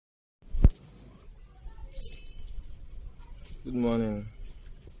Good morning.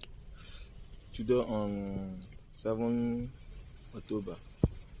 Today on 7 October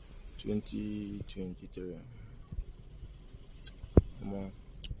 2023. Omo,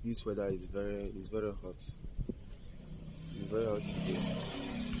 this weather is very hot. It's very hot today.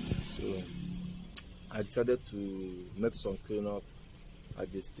 So I decided to make some cleanup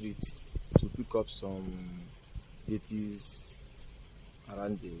at the streets to pick up some dirties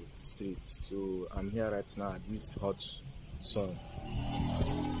around the streets. So I'm here right now at this hot sun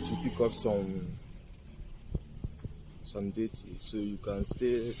to pick up some dirty. So you can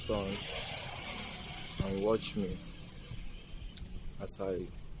stay tuned and watch me as I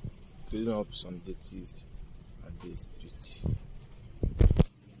clean up some dirties at the street.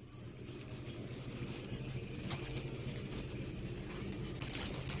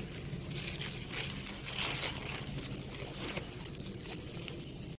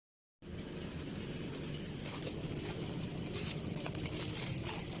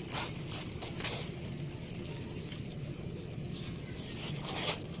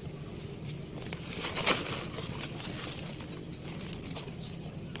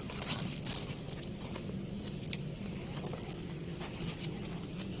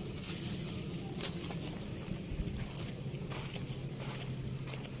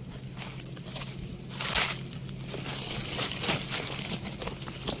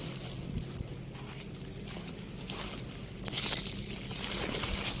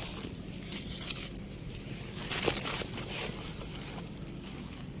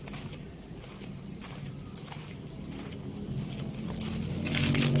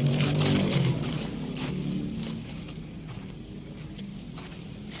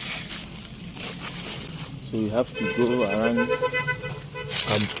 So you have to go around and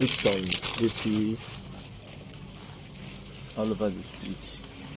pick some dirty all over the street.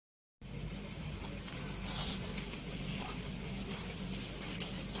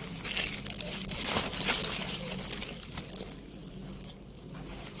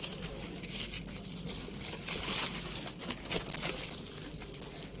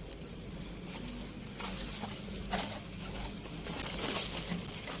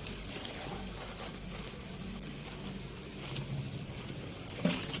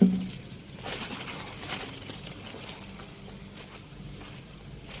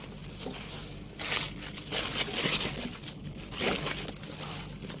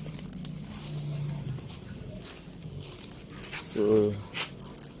 So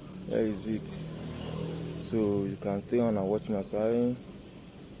here is it. So you can stay on and watch me as I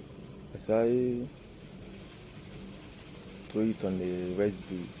throw it on the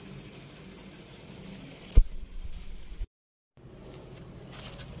raspberry.